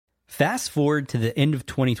Fast forward to the end of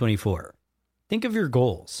 2024. Think of your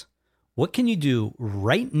goals. What can you do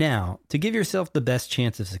right now to give yourself the best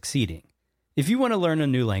chance of succeeding? If you want to learn a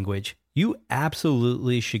new language, you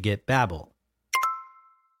absolutely should get Babbel.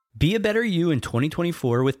 Be a better you in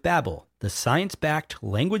 2024 with Babbel, the science-backed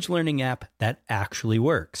language learning app that actually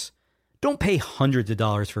works. Don't pay hundreds of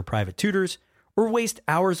dollars for private tutors or waste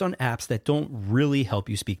hours on apps that don't really help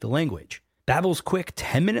you speak the language. Babbel's quick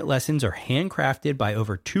 10-minute lessons are handcrafted by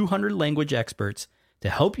over 200 language experts to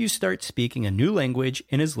help you start speaking a new language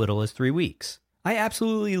in as little as 3 weeks. I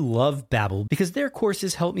absolutely love Babbel because their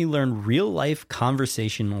courses help me learn real-life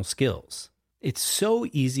conversational skills. It's so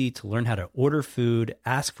easy to learn how to order food,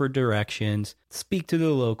 ask for directions, speak to the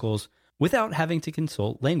locals without having to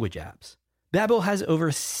consult language apps. Babbel has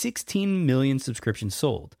over 16 million subscriptions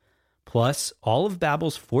sold. Plus, all of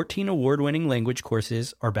Babbel's 14 award-winning language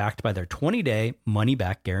courses are backed by their 20-day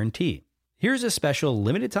money-back guarantee. Here's a special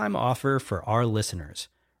limited-time offer for our listeners.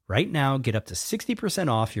 Right now, get up to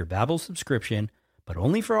 60% off your Babbel subscription, but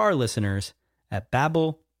only for our listeners at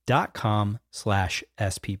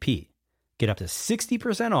babbel.com/SPP. Get up to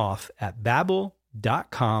 60% off at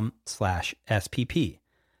babbel.com/SPP.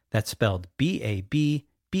 That's spelled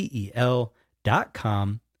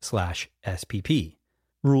BABBEL.com/SPP.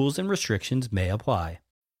 Rules and restrictions may apply.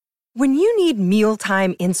 When you need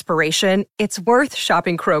mealtime inspiration, it's worth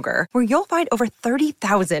shopping Kroger, where you'll find over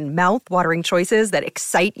 30,000 mouth-watering choices that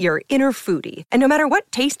excite your inner foodie. And no matter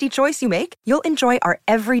what tasty choice you make, you'll enjoy our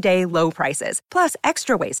everyday low prices, plus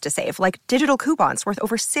extra ways to save, like digital coupons worth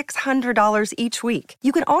over $600 each week.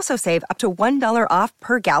 You can also save up to $1 off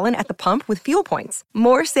per gallon at the pump with fuel points.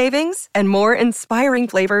 More savings and more inspiring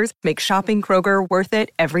flavors make shopping Kroger worth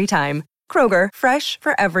it every time. Kroger, fresh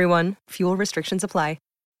for everyone. Fuel restrictions apply.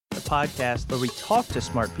 The podcast where we talk to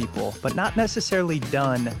smart people, but not necessarily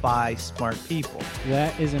done by smart people.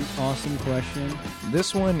 That is an awesome question.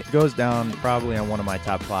 This one goes down probably on one of my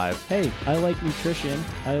top 5. Hey, I like nutrition.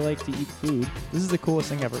 I like to eat food. This is the coolest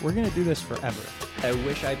thing ever. We're going to do this forever. I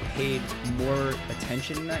wish I paid more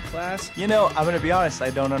attention in that class. You know, I'm going to be honest,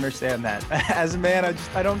 I don't understand that. As a man,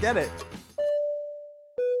 I don't get it.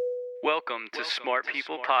 Welcome to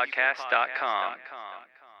smartpeoplepodcast.com.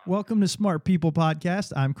 Welcome to Smart People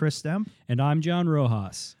Podcast. I'm Chris Stem. And I'm John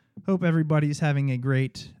Rojas. Hope everybody's having a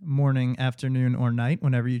great morning, afternoon, or night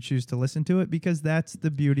whenever you choose to listen to it, because that's the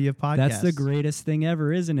beauty of podcasts. That's the greatest thing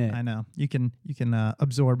ever, isn't it? I know. You can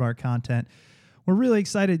absorb our content. We're really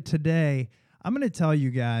excited today. I'm going to tell you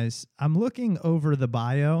guys, I'm looking over the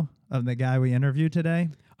bio of the guy we interviewed today.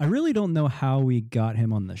 I really don't know how we got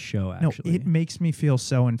him on the show, actually. No, it makes me feel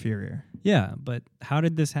so inferior. Yeah, but how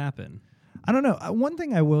did this happen? I don't know. One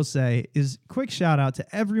thing I will say is quick shout out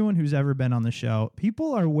to everyone who's ever been on the show.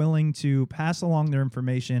 People are willing to pass along their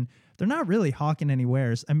information. They're not really hawking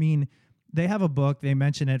anywheres. I mean, they have a book, they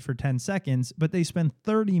mention it for 10 seconds, but they spend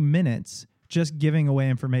 30 minutes just giving away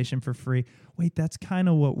information for free. Wait, that's kind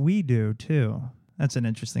of what we do too. That's an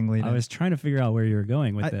interesting lead. I was trying to figure out where you were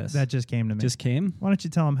going with this. That just came to me. Just came? Why don't you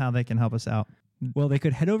tell them how they can help us out? Well, they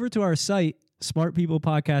could head over to our site,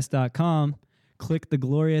 smartpeoplepodcast.com, click the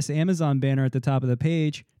glorious Amazon banner at the top of the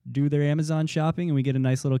page, do their Amazon shopping, and we get a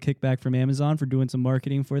nice little kickback from Amazon for doing some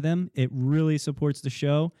marketing for them. It really supports the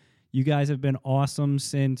show. You guys have been awesome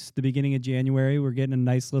since the beginning of January. We're getting a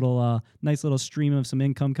nice little stream of some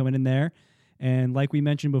income coming in there. And like we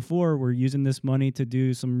mentioned before, we're using this money to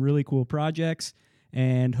do some really cool projects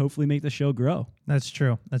and hopefully make the show grow. That's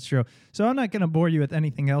true. So I'm not going to bore you with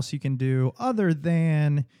anything else you can do other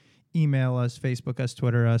than email us, Facebook us,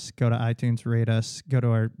 Twitter us, go to iTunes, rate us, go to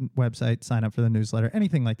our website, sign up for the newsletter,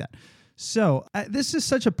 anything like that. So this is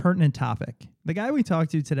such a pertinent topic. The guy we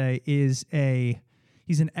talked to today he's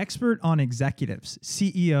an expert on executives,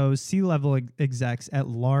 CEOs, C-level execs at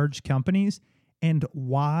large companies, and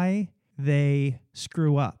why they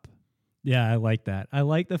screw up. Yeah, I like that. I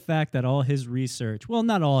like the fact that all his research, well,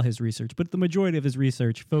 not all his research, but the majority of his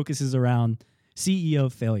research focuses around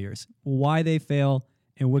CEO failures, why they fail,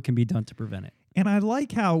 and what can be done to prevent it. And I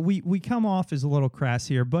like how we come off as a little crass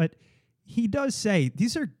here, but he does say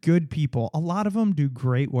these are good people. A lot of them do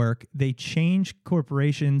great work. They change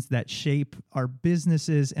corporations that shape our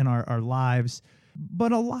businesses and our lives,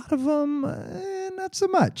 but a lot of them, not so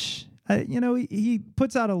much. He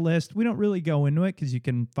puts out a list. We don't really go into it because you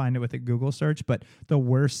can find it with a Google search, but the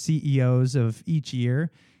worst CEOs of each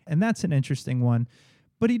year. And that's an interesting one.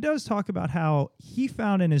 But he does talk about how he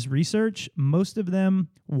found in his research, most of them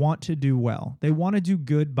want to do well. They want to do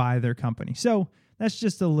good by their company. So that's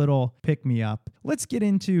just a little pick-me-up. Let's get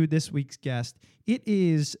into this week's guest. It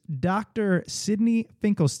is Dr. Sidney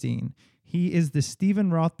Finkelstein. He is the Stephen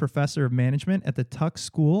Roth Professor of Management at the Tuck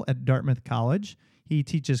School at Dartmouth College. He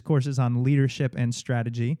teaches courses on leadership and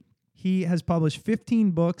strategy. He has published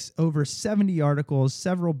 15 books, over 70 articles,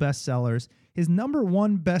 several bestsellers. His number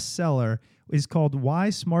one bestseller is called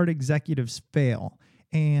Why Smart Executives Fail.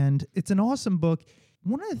 And it's an awesome book.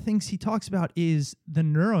 One of the things he talks about is the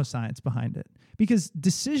neuroscience behind it, because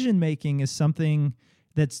decision-making is something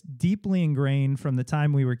that's deeply ingrained from the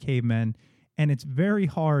time we were cavemen, and it's very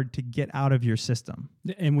hard to get out of your system.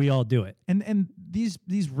 And we all do it. And these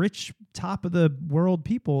rich, top-of-the-world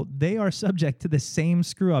people, they are subject to the same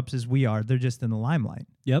screw-ups as we are. They're just in the limelight.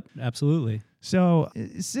 Yep, absolutely. So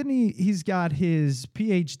Sidney, he's got his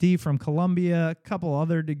PhD from Columbia, a couple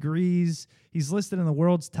other degrees. He's listed in the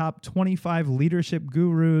world's top 25 leadership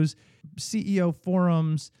gurus, CEO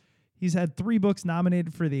forums. He's had 3 books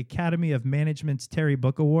nominated for the Academy of Management's Terry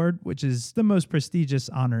Book Award, which is the most prestigious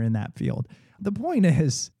honor in that field. The point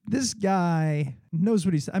is, this guy knows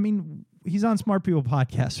what he's on Smart People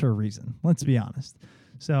Podcast for a reason. Let's be honest.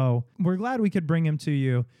 So we're glad we could bring him to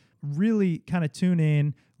you. Really kind of tune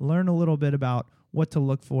in, learn a little bit about what to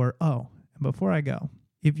look for. Oh, and before I go,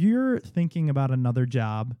 if you're thinking about another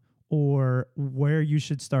job or where you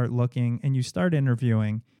should start looking and you start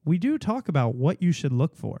interviewing, we do talk about what you should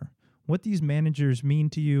look for, what these managers mean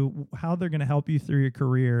to you, how they're going to help you through your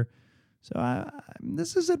career. So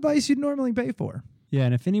this is advice you'd normally pay for. Yeah,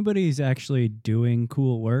 and if anybody's actually doing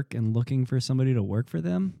cool work and looking for somebody to work for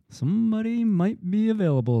them, somebody might be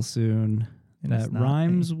available soon. And that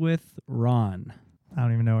rhymes with Ron. I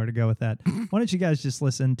don't even know where to go with that. Why don't you guys just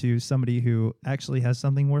listen to somebody who actually has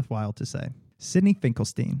something worthwhile to say? Sidney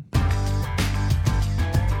Finkelstein.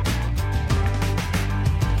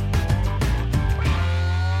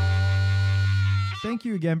 Thank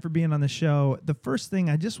you again for being on the show. The first thing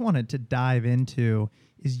I just wanted to dive into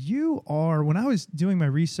is when I was doing my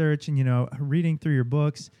research and, reading through your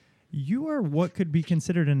books, you are what could be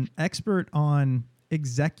considered an expert on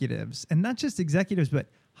executives, and not just executives, but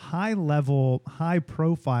high-level,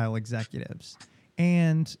 high-profile executives.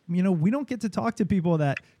 And, we don't get to talk to people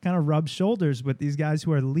that kind of rub shoulders with these guys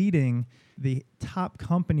who are leading the top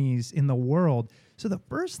companies in the world. So the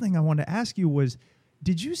first thing I wanted to ask you was,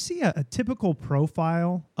 did you see a typical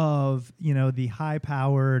profile of, the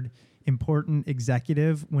high-powered, important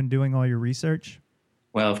executive when doing all your research?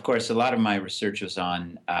 Well, of course, a lot of my research was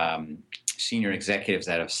on senior executives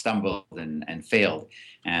that have stumbled and failed,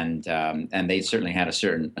 and they certainly had a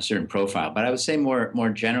certain profile. But I would say more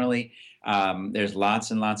generally, there's lots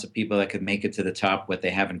and lots of people that could make it to the top. What they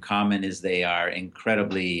have in common is they are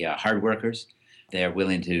incredibly hard workers. They're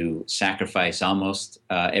willing to sacrifice almost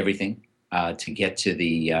everything to get to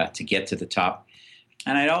the top.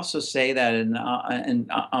 And I'd also say that in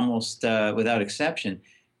almost without exception,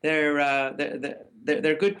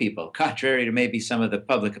 they're good people, contrary to maybe some of the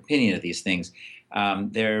public opinion of these things.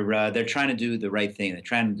 They're trying to do the right thing. They're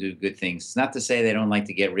trying to do good things. It's not to say they don't like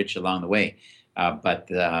to get rich along the way, but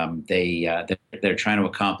they're trying to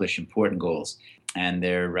accomplish important goals, and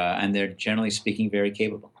they're generally speaking very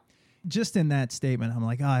capable. Just in that statement, I'm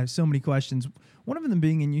like, I have so many questions. One of them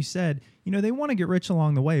being, and you said, they want to get rich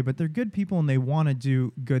along the way, but they're good people and they want to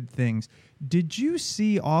do good things. Did you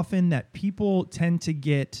see often that people tend to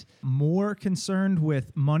get more concerned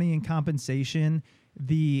with money and compensation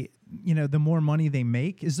the more money they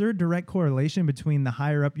make? Is there a direct correlation between the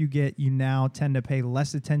higher up you get, you now tend to pay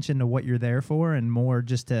less attention to what you're there for and more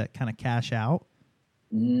just to kind of cash out?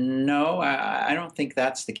 No, I don't think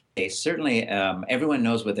that's the case. Certainly, everyone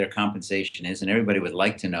knows what their compensation is, and everybody would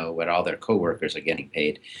like to know what all their coworkers are getting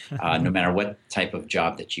paid, no matter what type of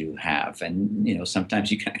job that you have. And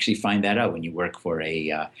sometimes you can actually find that out when you work for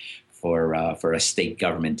a state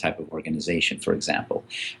government type of organization, for example.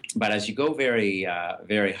 But as you go very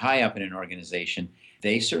very high up in an organization,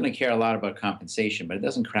 they certainly care a lot about compensation, but it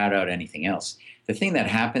doesn't crowd out anything else. The thing that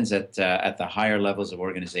happens at the higher levels of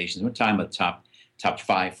organizations, we're talking about top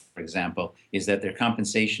 5, for example, is that their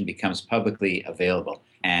compensation becomes publicly available.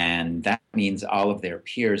 And that means all of their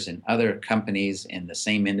peers in other companies in the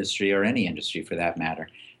same industry, or any industry for that matter,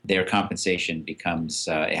 their compensation becomes,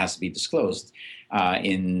 it has to be disclosed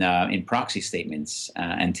in proxy statements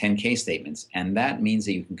and 10K statements. And that means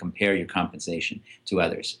that you can compare your compensation to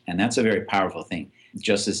others. And that's a very powerful thing,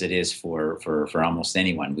 just as it is for almost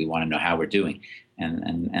anyone. We want to know how we're doing.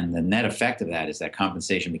 And the net effect of that is that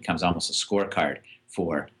compensation becomes almost a scorecard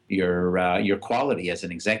for your quality as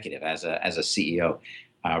an executive, as a CEO,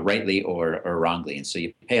 rightly or wrongly. And so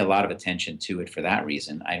you pay a lot of attention to it for that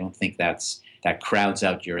reason. I don't think that's that crowds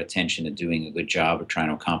out your attention to doing a good job or trying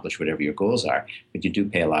to accomplish whatever your goals are. But you do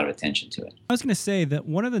pay a lot of attention to it. I was going to say that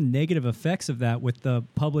one of the negative effects of that with the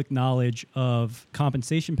public knowledge of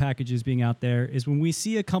compensation packages being out there is when we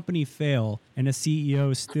see a company fail and a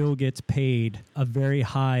CEO still gets paid a very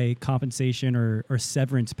high compensation or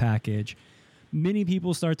severance package, many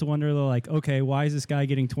people start to wonder, like, okay, why is this guy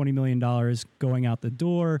getting $20 million going out the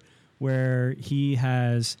door where he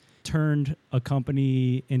has turned a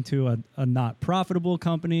company into a not profitable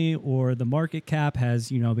company, or the market cap has,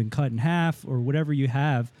 been cut in half, or whatever you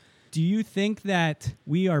have. Do you think that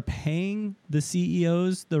we are paying the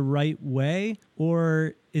CEOs the right way,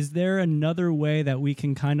 or is there another way that we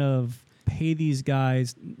can kind of pay these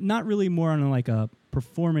guys, not really more on like a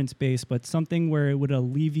performance base, but something where it would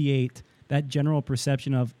alleviate that general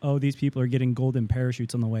perception of, oh, these people are getting golden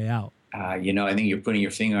parachutes on the way out? I think you're putting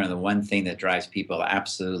your finger on the one thing that drives people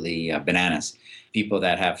absolutely bananas. People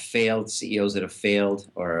that have failed, CEOs that have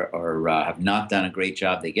failed or have not done a great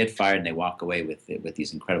job, they get fired and they walk away with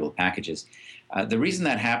these incredible packages. The reason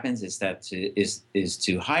that happens is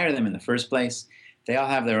to hire them in the first place. They all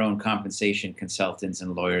have their own compensation consultants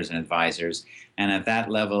and lawyers and advisors. And at that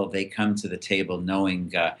level, they come to the table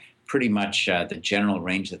knowing pretty much the general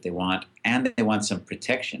range that they want, and they want some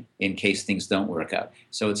protection in case things don't work out.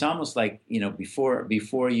 So it's almost like,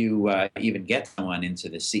 before you even get someone into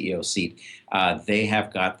the CEO seat, they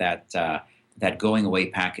have got that going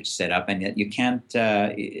away package set up, and yet you can't.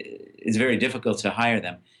 It's very difficult to hire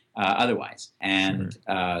them otherwise. And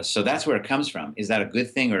so that's where it comes from. Is that a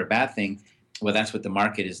good thing or a bad thing? Well, that's what the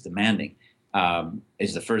market is demanding.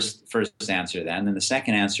 Is the first answer then. And the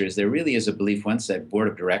second answer is there really is a belief once that board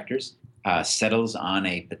of directors settles on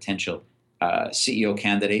a potential CEO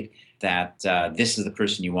candidate that this is the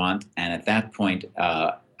person you want. And at that point,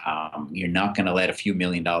 you're not going to let a few $1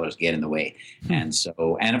 million get in the way.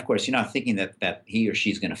 And of course, you're not thinking that he or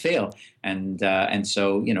she's going to fail. And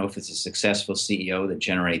so, if it's a successful CEO that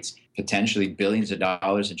generates potentially billions of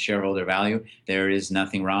dollars in shareholder value, there is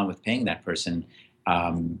nothing wrong with paying that person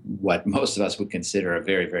what most of us would consider a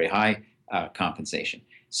very, very high compensation.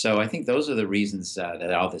 So I think those are the reasons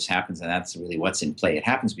that all this happens, and that's really what's in play. It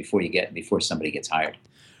happens before somebody gets hired.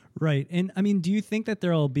 Right. And I mean, do you think that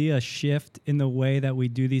there will be a shift in the way that we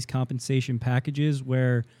do these compensation packages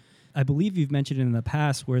where I believe you've mentioned it in the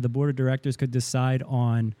past where the board of directors could decide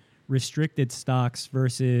on restricted stocks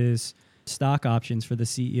versus stock options for the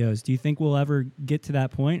CEOs? Do you think we'll ever get to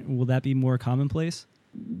that point? Will that be more commonplace?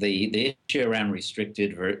 The issue around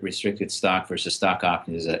restricted stock versus stock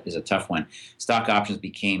options is a tough one. Stock options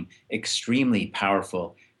became extremely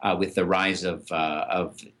powerful with the rise of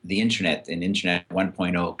the internet and Internet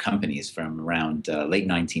 1.0 companies from around late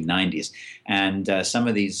 1990s, and some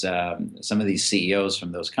of these CEOs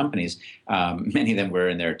from those companies, many of them were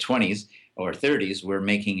in their 20s or 30s, were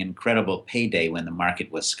making incredible payday when the market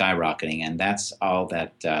was skyrocketing, and that's all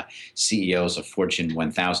that CEOs of Fortune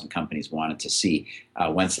 1000 companies wanted to see.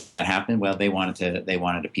 Once that happened, well, they wanted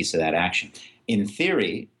a piece of that action. In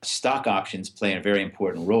theory, stock options play a very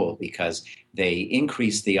important role because they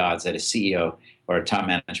increase the odds that a CEO or a top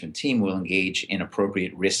management team will engage in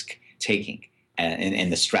appropriate risk taking in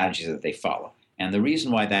the strategies that they follow. And the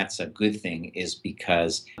reason why that's a good thing is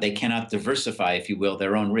because they cannot diversify, if you will,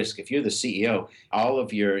 their own risk. If you're the CEO, all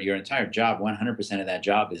of your entire job, 100% of that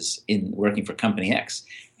job is in working for company X.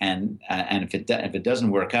 And if it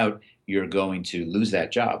doesn't work out, you're going to lose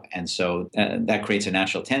that job. And so that creates a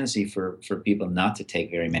natural tendency for people not to take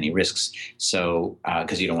very many risks. So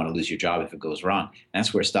because you don't want to lose your job if it goes wrong.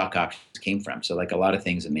 That's where stock options came from. So like a lot of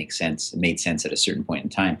things, it made sense at a certain point in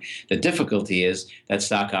time. The difficulty is that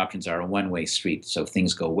stock options are a one-way street. So if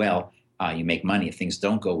things go well, you make money. If things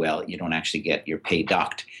don't go well, you don't actually get your pay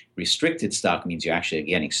docked. Restricted stock means you're actually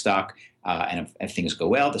getting stock. And if things go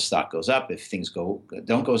well, the stock goes up. If things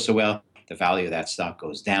don't go so well, the value of that stock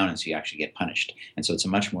goes down, and so you actually get punished. And so it's a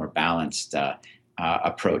much more balanced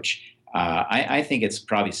approach. I think it's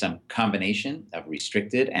probably some combination of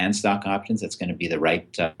restricted and stock options that's going to be the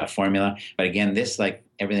right formula. But again, this, like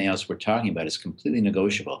everything else we're talking about, is completely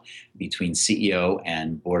negotiable between CEO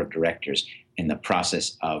and board of directors in the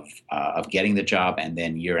process of getting the job and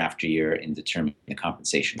then year after year in determining the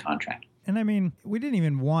compensation contract. And I mean, we didn't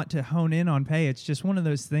even want to hone in on pay. It's just one of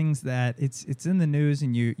those things that it's in the news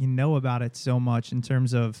and you know about it so much in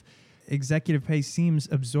terms of executive pay seems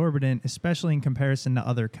exorbitant, especially in comparison to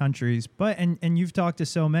other countries. But and you've talked to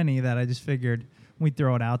so many that I just figured we'd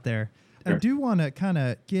throw it out there. Sure. I do want to kind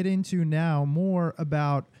of get into now more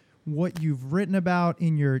about what you've written about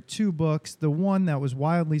in your 2 books, the one that was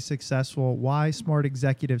wildly successful, Why Smart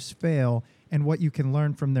Executives Fail, and what you can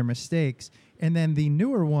learn from their mistakes. And then the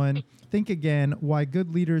newer one, Think Again, Why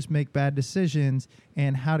Good Leaders Make Bad Decisions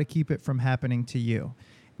and How to Keep it from Happening to You.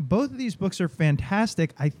 Both of these books are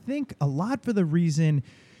fantastic. I think a lot for the reason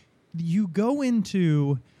you go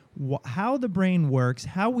into how the brain works,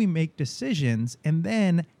 how we make decisions, and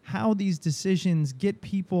then how these decisions get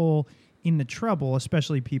people into trouble,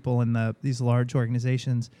 especially people in these large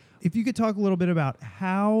organizations. If you could talk a little bit about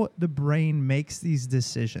how the brain makes these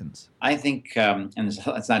decisions. I think, and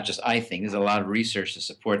it's not just I think, there's a lot of research to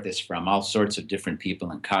support this from all sorts of different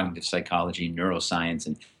people in cognitive psychology, neuroscience,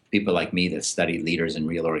 and people like me that study leaders in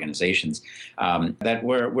real organizations, that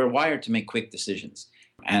we're wired to make quick decisions.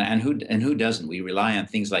 And who doesn't? We rely on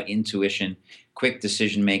things like intuition, quick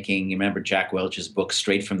decision making. You remember Jack Welch's book,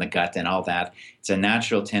 Straight from the Gut, and all that. It's a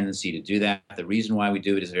natural tendency to do that. The reason why we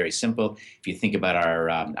do it is very simple. If you think about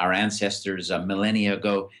our ancestors millennia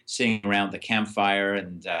ago, sitting around the campfire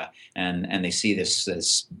and they see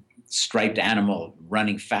this striped animal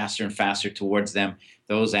running faster and faster towards them,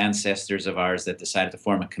 those ancestors of ours that decided to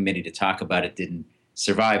form a committee to talk about it didn't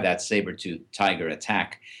survive that saber-toothed tiger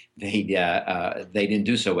attack. They didn't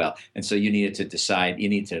do so well, and so you needed to decide. You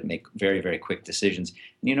need to make very, very quick decisions.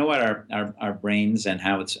 And you know what? Our brains and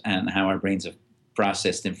how our brains have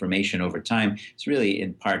processed information over time is really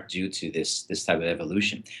in part due to this type of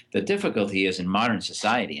evolution. The difficulty is in modern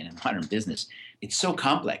society and in modern business, it's so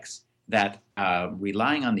complex that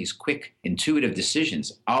relying on these quick, intuitive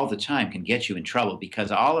decisions all the time can get you in trouble,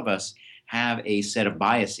 because all of us have a set of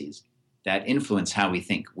biases that influence how we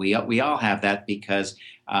think. We all have that, because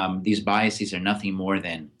these biases are nothing more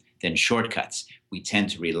than shortcuts. We tend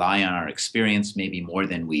to rely on our experience maybe more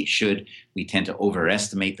than we should. We tend to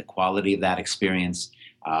overestimate the quality of that experience.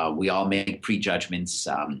 We all make prejudgments.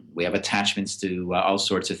 We have attachments to all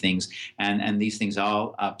sorts of things. And these things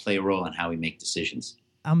all play a role in how we make decisions.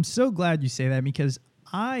 I'm so glad you say that, because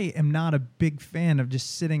I am not a big fan of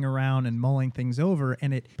just sitting around and mulling things over.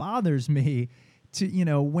 And it bothers me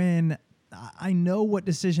to, when I know what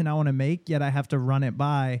decision I want to make, yet I have to run it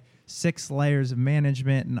by 6 layers of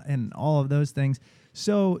management and all of those things.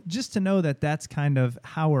 So just to know that that's kind of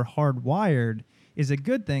how we're hardwired is a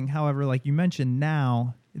good thing. However, like you mentioned,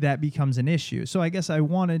 now that becomes an issue. So I guess I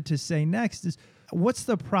wanted to say next is, what's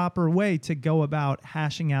the proper way to go about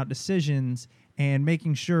hashing out decisions and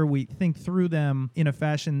making sure we think through them in a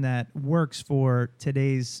fashion that works for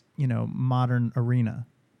today's, modern arena?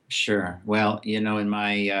 Sure. Well, in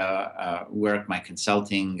my work, my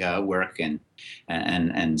consulting work,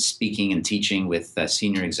 and speaking and teaching with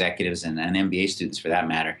senior executives and MBA students, for that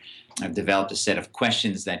matter, I've developed a set of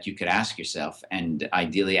questions that you could ask yourself, and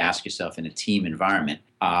ideally ask yourself in a team environment,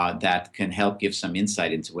 that can help give some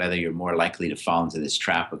insight into whether you're more likely to fall into this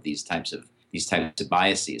trap of these types of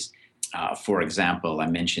biases. For example, I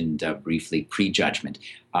mentioned briefly prejudgment.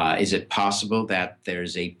 Is it possible that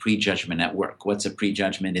there's a prejudgment at work? What's a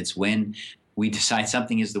prejudgment? It's when we decide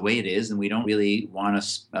something is the way it is, and we don't really want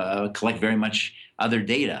to collect very much other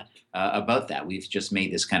data about that. We've just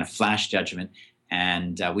made this kind of flash judgment,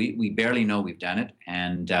 and we barely know we've done it,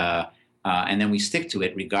 and then we stick to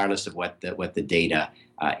it regardless of what the data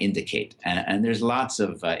indicate. And there's lots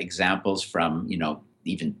of examples from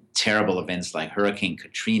even terrible events like Hurricane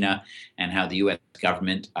Katrina, and how the U.S.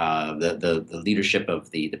 government, the leadership of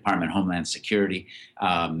the Department of Homeland Security,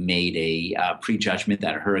 made a prejudgment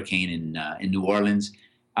that a hurricane in New Orleans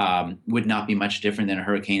would not be much different than a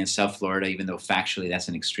hurricane in South Florida, even though factually that's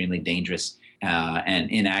an extremely dangerous and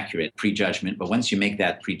inaccurate prejudgment. But once you make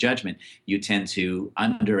that prejudgment, you tend to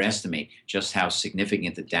underestimate just how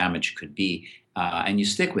significant the damage could be. And you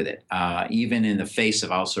stick with it, even in the face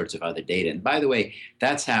of all sorts of other data. And by the way,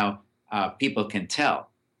 that's how people can tell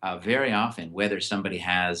very often whether somebody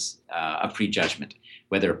has a prejudgment,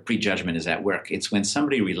 whether a prejudgment is at work. It's when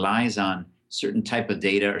somebody relies on certain type of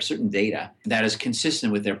data or certain data that is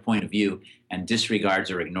consistent with their point of view and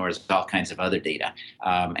disregards or ignores all kinds of other data.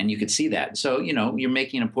 And you could see that. So, you're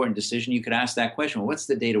making an important decision. You could ask that question, well, what's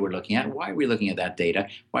the data we're looking at? Why are we looking at that data?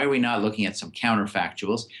 Why are we not looking at some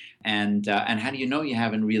counterfactuals? And how do you know you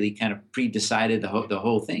haven't really kind of pre-decided the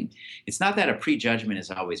whole thing? It's not that a prejudgment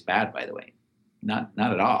is always bad, by the way. Not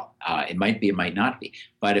at all. It might be, it might not be.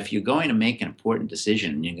 But if you're going to make an important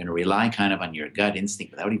decision and you're going to rely kind of on your gut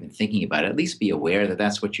instinct without even thinking about it, at least be aware that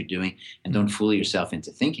that's what you're doing, and don't fool yourself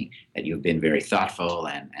into thinking that you've been very thoughtful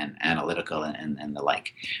and analytical and the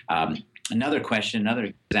like. Another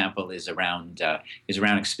example is around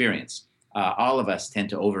experience. All of us tend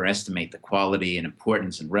to overestimate the quality and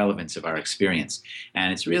importance and relevance of our experience.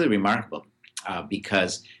 And it's really remarkable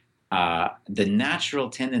because the natural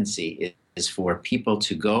tendency is for people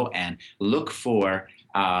to go and look for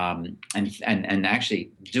and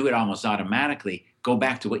actually do it almost automatically. Go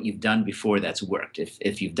back to what you've done before that's worked.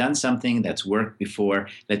 If you've done something that's worked before,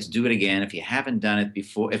 let's do it again. If you haven't done it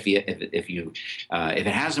before, if it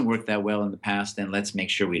hasn't worked that well in the past, then let's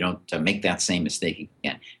make sure we don't make that same mistake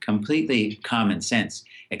again. Completely common sense,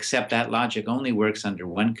 except that logic only works under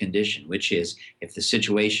one condition, which is if the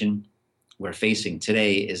situation we're facing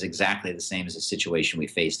today is exactly the same as the situation we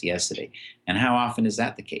faced yesterday. And how often is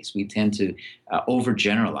that the case? We tend to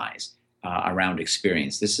overgeneralize around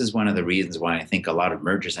experience. This is one of the reasons why I think a lot of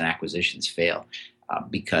mergers and acquisitions fail,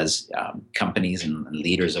 because companies and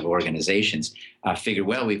leaders of organizations figure,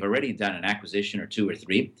 well, we've already done an acquisition or two or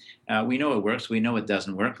three. We know it works. We know it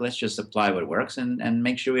doesn't work. Let's just apply what works and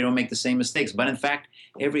make sure we don't make the same mistakes. But in fact,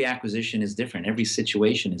 every acquisition is different. Every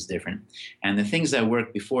situation is different. And the things that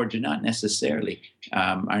worked before are not necessarily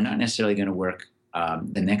going to work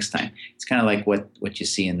the next time. It's kind of like what you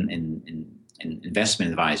see in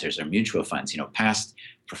investment advisors or mutual funds. Past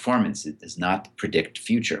performance, it does not predict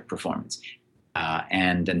future performance.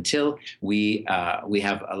 And until we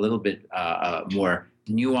have a little bit more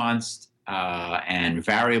nuanced and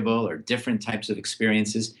variable or different types of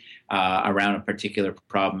experiences around a particular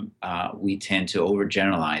problem, we tend to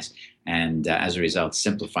overgeneralize and as a result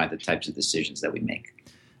simplify the types of decisions that we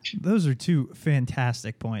make. Those are two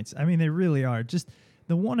fantastic points. I mean, they really are. Just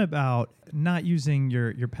the one about not using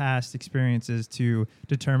your past experiences to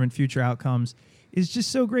determine future outcomes is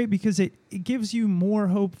just so great, because it gives you more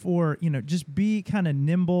hope for, just be kind of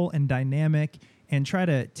nimble and dynamic and try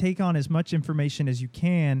to take on as much information as you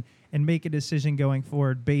can and make a decision going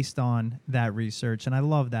forward based on that research. And I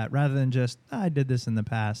love that, rather than just, I did this in the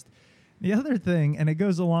past. The other thing, and it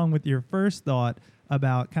goes along with your first thought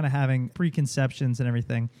about kind of having preconceptions and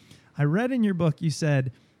everything, I read in your book, you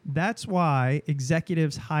said, that's why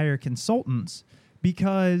executives hire consultants,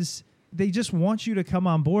 because they just want you to come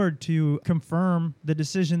on board to confirm the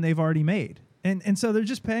decision they've already made. And so they're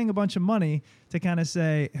just paying a bunch of money to kind of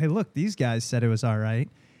say, hey, look, these guys said it was all right.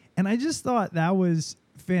 And I just thought that was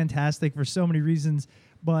fantastic for so many reasons.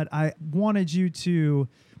 But I wanted you to,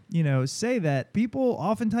 say that people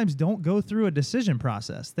oftentimes don't go through a decision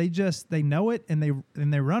process. They know it and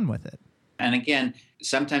they run with it. And again,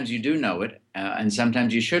 sometimes you do know it, and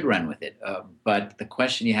sometimes you should run with it. But the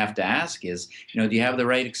question you have to ask is, do you have the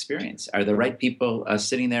right experience? Are the right people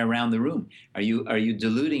sitting there around the room? Are you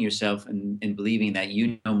deluding yourself in believing that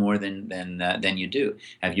you know more than you do?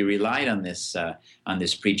 Have you relied on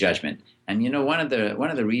this prejudgment? And one of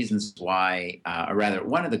the reasons why, or rather,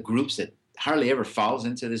 one of the groups that hardly ever falls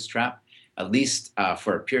into this trap, at least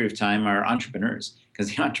for a period of time, are entrepreneurs.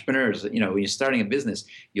 Because the entrepreneurs, when you're starting a business,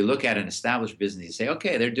 you look at an established business, you say,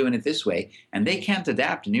 okay, they're doing it this way, and they can't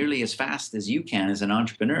adapt nearly as fast as you can as an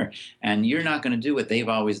entrepreneur. And you're not going to do what they've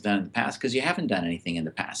always done in the past because you haven't done anything in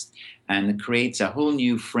the past. And it creates a whole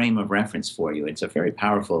new frame of reference for you. It's a very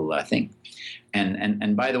powerful thing.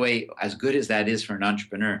 And by the way, as good as that is for an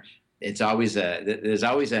entrepreneur, there's always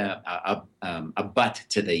a but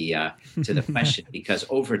to the question, because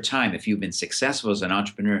over time, if you've been successful as an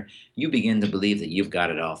entrepreneur, you begin to believe that you've got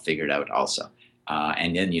it all figured out also.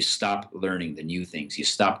 And then you stop learning the new things. You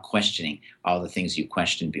stop questioning all the things you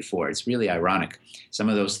questioned before. It's really ironic. Some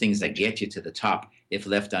of those things that get you to the top, if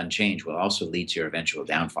left unchanged, will also lead to your eventual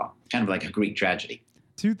downfall. Kind of like a Greek tragedy.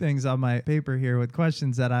 Two things on my paper here with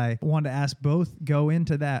questions that I want to ask, both go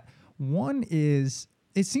into that. One is,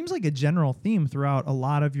 it seems like a general theme throughout a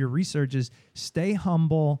lot of your research is stay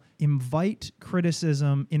humble, invite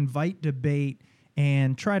criticism, invite debate,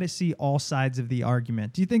 and try to see all sides of the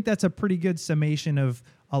argument. Do you think that's a pretty good summation of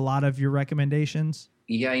a lot of your recommendations?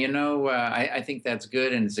 Yeah, I think that's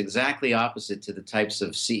good, and it's exactly opposite to the types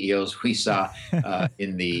of CEOs we saw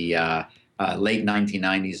in the late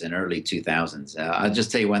 1990s and early 2000s. I'll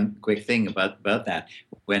just tell you one quick thing about that.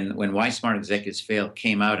 When Why Smart Executives Fail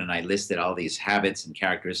came out, and I listed all these habits and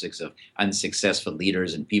characteristics of unsuccessful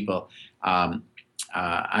leaders and people, I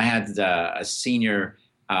had a senior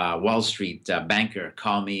Wall Street banker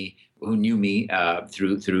call me, who knew me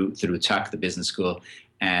through Tuck, the business school,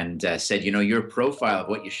 and said, your profile of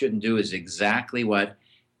what you shouldn't do is exactly what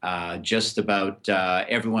just about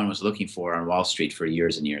everyone was looking for on Wall Street for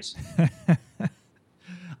years and years.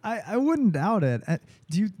 I wouldn't doubt it.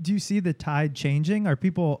 Do you see the tide changing? Are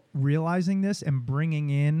people realizing this and bringing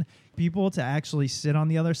in people to actually sit on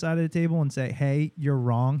the other side of the table and say, hey, you're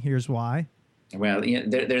wrong, here's why? Well,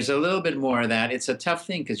 there's a little bit more of that. It's a tough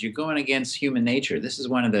thing because you're going against human nature. This is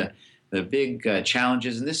one of the big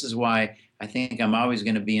challenges, and this is why I think I'm always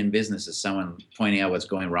going to be in business as someone pointing out what's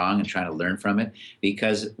going wrong and trying to learn from it,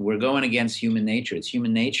 because we're going against human nature. It's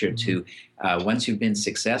human nature to, once you've been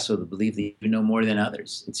successful, to believe that you know more than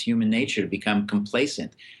others. It's human nature to become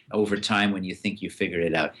complacent over time when you think you figured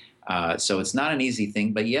it out. So it's not an easy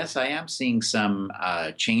thing. But yes, I am seeing some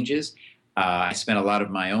changes. I spent a lot of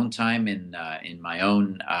my own time in my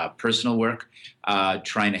own personal work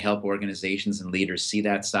trying to help organizations and leaders see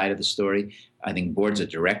that side of the story. I think boards of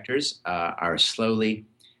directors are slowly,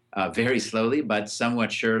 very slowly, but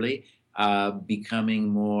somewhat surely, becoming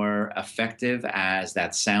more effective as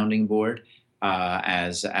that sounding board,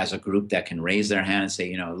 as a group that can raise their hand and say,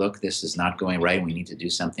 you know, look, this is not going right. We need to do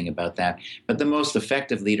something about that. But the most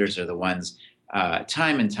effective leaders are the ones,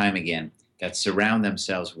 time and time again, that surround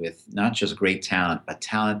themselves with not just great talent, but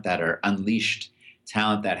talent that are unleashed,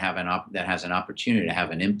 talent that that has an opportunity to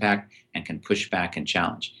have an impact and can push back and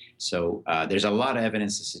challenge. So there's a lot of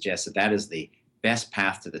evidence to suggest that that is the best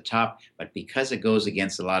path to the top. But because it goes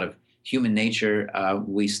against a lot of human nature,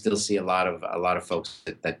 we still see a lot of folks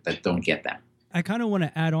that don't get that. I kind of want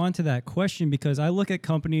to add on to that question, because I look at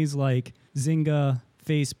companies like Zynga,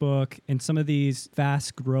 Facebook, and some of these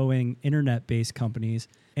fast-growing internet-based companies,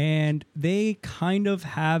 and they kind of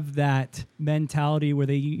have that mentality where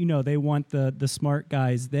they want the smart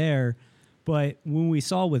guys there. But when we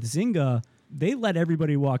saw with Zynga, they let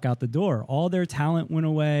everybody walk out the door. All their talent went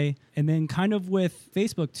away. And then kind of with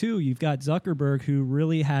Facebook too, you've got Zuckerberg, who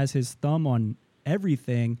really has his thumb on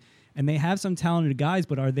everything. And they have some talented guys,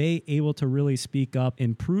 but are they able to really speak up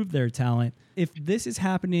and prove their talent? If this is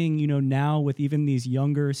happening, now with even these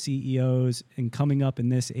younger CEOs and coming up in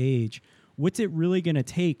this age, what's it really going to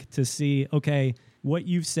take to see, okay, what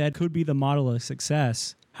you've said could be the model of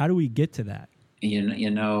success? How do we get to that? You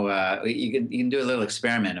can do a little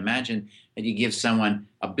experiment. Imagine that you give someone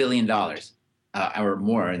 $1 billion or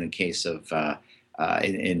more in the case of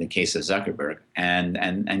Zuckerberg,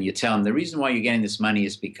 and you tell them the reason why you're getting this money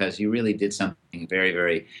is because you really did something very,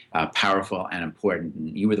 very powerful and important,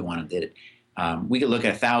 and you were the one who did it. We could look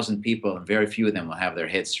at 1,000 people, and very few of them will have their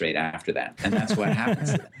heads straight after that, and that's what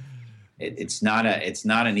happens to them. It's not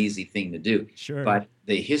an easy thing to do. Sure. But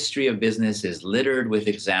the history of business is littered with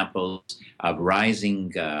examples of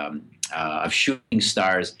rising, of shooting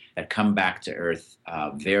stars that come back to earth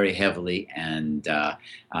very heavily and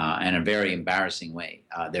in a very embarrassing way.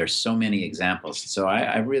 There's so many examples. So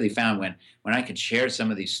I really found when I could share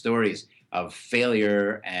some of these stories of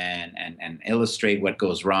failure and illustrate what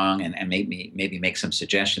goes wrong and maybe make some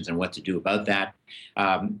suggestions on what to do about that.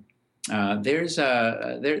 There's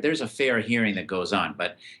a fair hearing that goes on,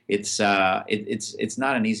 but it's not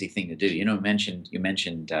an easy thing to do. You mentioned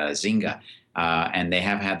Zynga, and they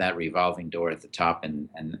have had that revolving door at the top,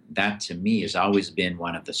 and that to me has always been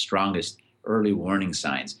one of the strongest early warning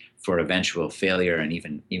signs for eventual failure and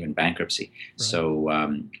even bankruptcy. Right.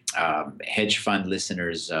 So hedge fund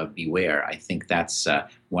listeners, beware. I think that's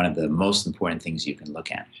one of the most important things you can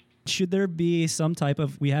look at. Should there be some type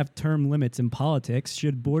of, we have term limits in politics,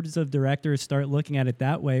 should boards of directors start looking at it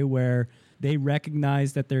that way, where they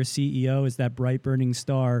recognize that their CEO is that bright burning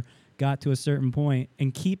star, got to a certain point,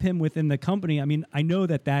 and keep him within the company? I mean, I know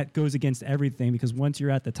that goes against everything, because once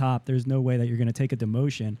you're at the top, there's no way that you're going to take a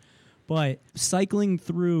demotion. But cycling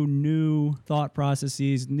through new thought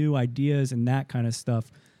processes, new ideas, and that kind of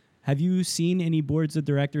stuff, have you seen any boards of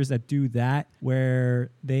directors that do that,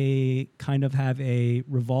 where they kind of have a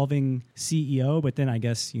revolving CEO, but then I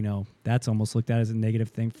guess, that's almost looked at as a negative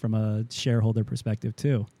thing from a shareholder perspective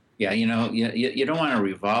too? Yeah, you don't want a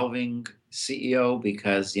revolving CEO,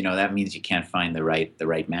 because that means you can't find the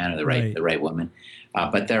right man or the right woman.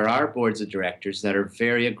 But there are boards of directors that are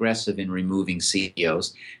very aggressive in removing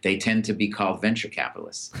CEOs. They tend to be called venture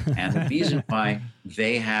capitalists, and the reason why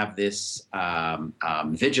they have this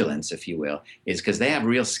vigilance, if you will, is because they have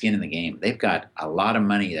real skin in the game. They've got a lot of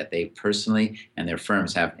money that they personally and their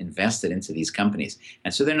firms have invested into these companies,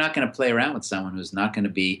 and so they're not going to play around with someone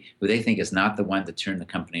who they think is not the one to turn the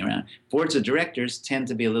company around. Boards of directors tend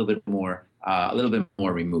to be a little bit more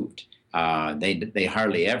removed. They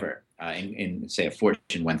hardly ever, in say a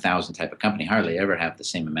Fortune 1000 type of company, hardly ever have the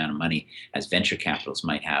same amount of money as venture capitalists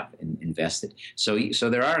might have invested. So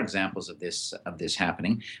there are examples of this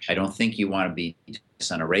happening. I don't think you want to be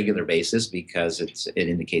this on a regular basis, because it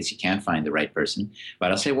indicates you can't find the right person.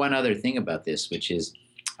 But I'll say one other thing about this, which is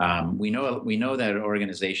we know that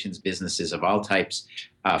organizations, businesses of all types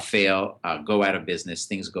fail, go out of business,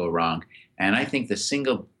 things go wrong. And I think the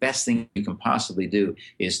single best thing you can possibly do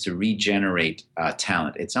is to regenerate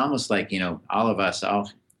talent. It's almost like, all of us,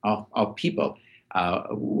 all people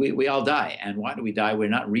we all die. And why do we die? We're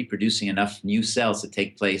not reproducing enough new cells to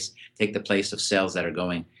take the place of cells that are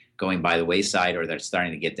going by the wayside or they're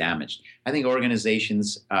starting to get damaged. I think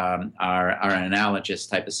organizations are an analogous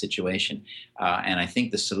type of situation. And I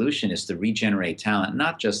think the solution is to regenerate talent,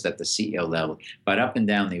 not just at the CEO level, but up and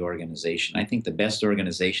down the organization. I think the best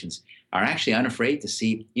organizations are actually unafraid to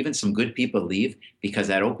see even some good people leave, because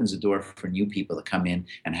that opens the door for new people to come in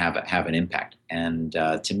and have an impact. And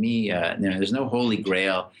to me, there's no holy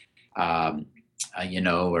grail,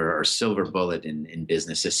 or silver bullet in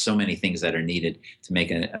business. There's so many things that are needed to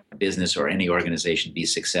make a business or any organization be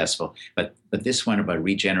successful. But this one about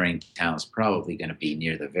regenerating talent is probably going to be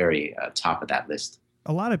near the very top of that list.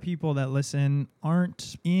 A lot of people that listen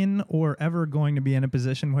aren't in or ever going to be in a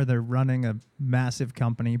position where they're running a massive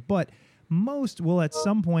company, but most will at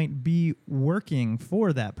some point be working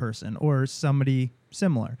for that person or somebody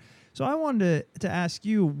similar. So I wanted to ask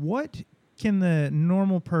you, what can the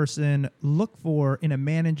normal person look for in a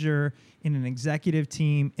manager, in an executive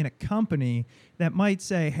team, in a company that might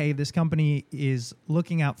say, hey, this company is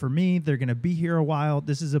looking out for me, they're going to be here a while,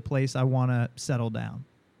 this is a place I want to settle down?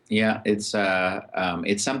 Yeah, it's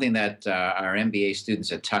something that our MBA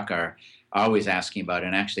students at Tuck are always asking about,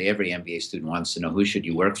 and actually every MBA student wants to know, who should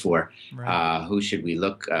you work for? Right. Who should we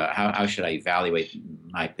look? How should I evaluate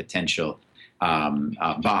my potential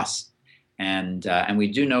boss? And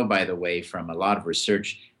we do know, by the way, from a lot of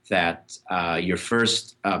research that your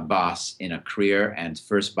first boss in a career and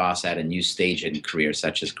first boss at a new stage in career,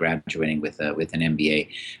 such as graduating with an MBA,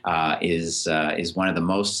 is one of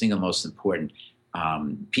the single most important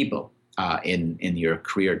people in your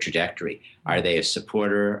career trajectory. Are they a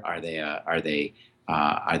supporter? Are they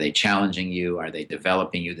challenging you? Are they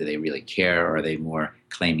developing you? Do they really care? Or are they more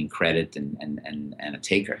claiming credit and a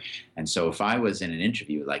taker? And so if I was in an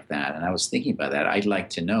interview like that and I was thinking about that, I'd like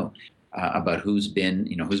to know about who's been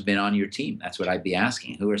on your team. That's what I'd be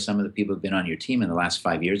asking. Who are some of the people who've been on your team in the last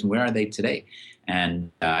 5 years, and where are they today?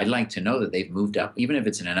 And I'd like to know that they've moved up, even if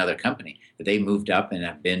it's in another company, that they moved up and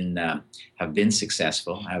have been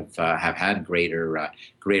successful, have had greater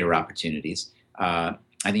opportunities.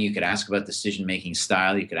 I think you could ask about decision-making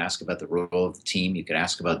style. You could ask about the role of the team. You could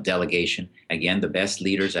ask about delegation. Again, the best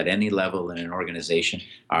leaders at any level in an organization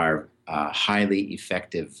are highly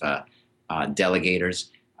effective delegators.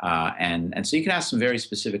 And so you can ask some very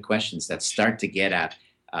specific questions that start to get at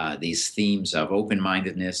these themes of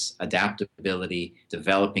open-mindedness, adaptability,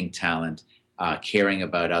 developing talent, caring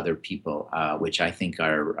about other people, which I think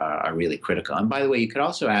are really critical. And by the way, you could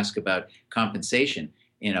also ask about compensation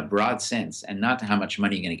in a broad sense, and not how much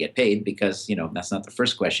money you're going to get paid, because that's not the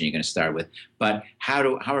first question you're going to start with. But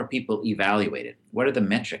how are people evaluated? What are the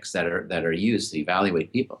metrics that are used to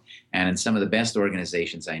evaluate people? And in some of the best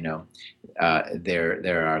organizations I know,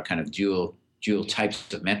 there are kind of dual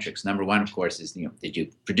types of metrics. Number one, of course, is did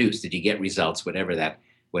you produce? Did you get results? Whatever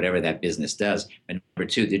that business does. And number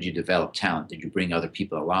two, did you develop talent? Did you bring other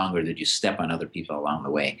people along, or did you step on other people along the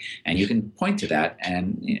way? And you can point to that,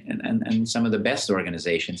 and some of the best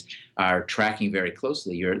organizations are tracking very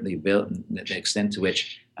closely the extent to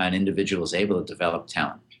which an individual is able to develop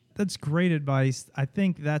talent. That's great advice. I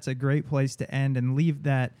think that's a great place to end and leave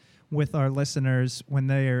that with our listeners when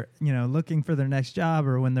they're looking for their next job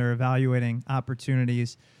or when they're evaluating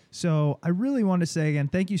opportunities. So I really want to say again,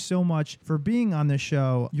 thank you so much for being on the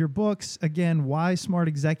show. Your books, again, Why Smart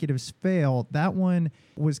Executives Fail, that one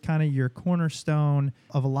was kind of your cornerstone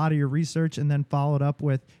of a lot of your research, and then followed up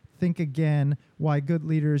with Think Again, Why Good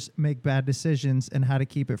Leaders Make Bad Decisions and How to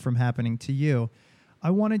Keep It From Happening to You. I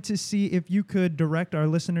wanted to see if you could direct our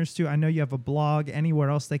listeners to, I know you have a blog, anywhere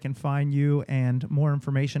else they can find you and more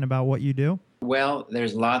information about what you do. Well,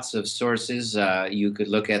 there's lots of sources. You could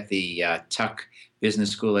look at the Tuck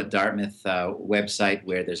Business School at Dartmouth website,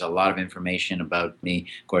 where there's a lot of information about me.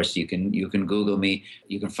 Of course, you can Google me.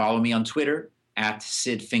 You can follow me on Twitter at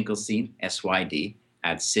Sid Finkelstein, SYD,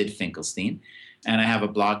 at Sid Finkelstein. And I have a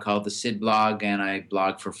blog called the Sid Blog, and I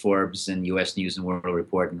blog for Forbes and U.S. News and World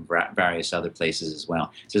Report and various other places as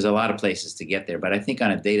well. So there's a lot of places to get there. But I think on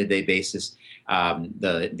a day-to-day basis, I've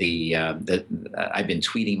been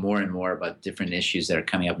tweeting more and more about different issues that are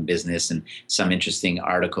coming up in business, and some interesting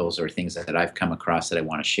articles or things that I've come across that I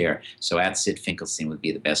want to share. So at Sid Finkelstein would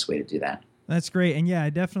be the best way to do that. That's great. And yeah, I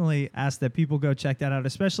definitely ask that people go check that out,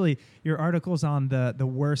 especially your articles on the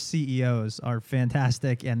worst CEOs are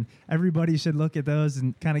fantastic. And everybody should look at those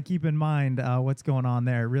and kind of keep in mind what's going on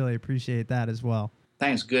there. Really appreciate that as well.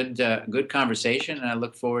 Thanks. Good conversation. And I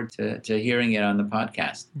look forward to hearing it on the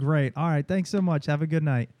podcast. Great. All right. Thanks so much. Have a good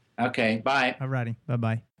night. Okay. Bye. All righty.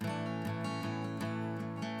 Bye-bye.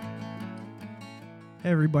 Hey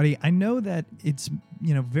everybody, I know that it's,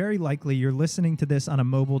 very likely you're listening to this on a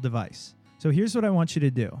mobile device. So here's what I want you to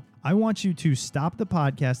do. I want you to stop the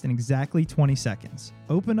podcast in exactly 20 seconds.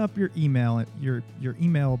 Open up your email, your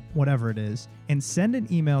email, whatever it is, and send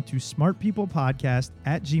an email to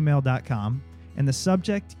smartpeoplepodcast@gmail.com. And the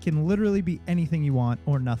subject can literally be anything you want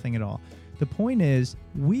or nothing at all. The point is,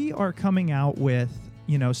 we are coming out with,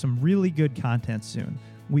 some really good content soon.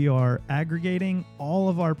 We are aggregating all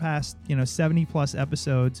of our past, 70 plus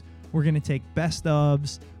episodes. We're going to take best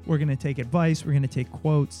ofs. We're going to take advice. We're going to take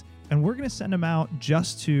quotes, and we're going to send them out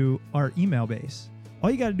just to our email base. All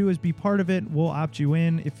you got to do is be part of it. We'll opt you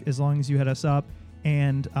in as long as you hit us up.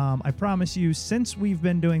 And I promise you, since we've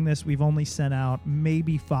been doing this, we've only sent out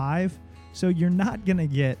maybe 5. So you're not going to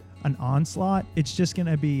get an onslaught. It's just going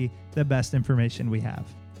to be the best information we have.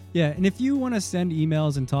 Yeah, and if you want to send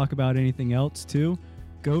emails and talk about anything else too,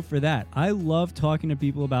 go for that. I love talking to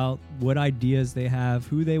people about what ideas they have,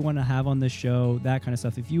 who they want to have on the show, that kind of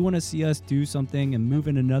stuff. If you want to see us do something and move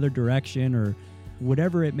in another direction or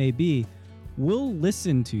whatever it may be, we'll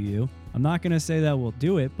listen to you. I'm not going to say that we'll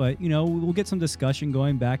do it, but we'll get some discussion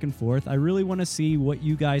going back and forth. I really want to see what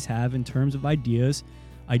you guys have in terms of ideas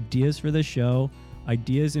for the show,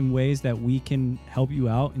 ideas in ways that we can help you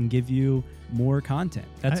out and give you more content.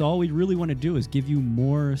 That's all we really want to do, is give you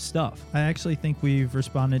more stuff. I actually think we've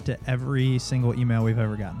responded to every single email we've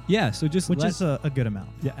ever gotten. Yeah, so just which is a good amount.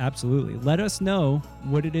 Yeah, absolutely. Let us know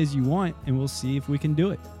what it is you want, and we'll see if we can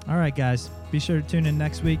do it. All right, guys. Be sure to tune in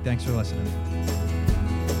next week. Thanks for listening.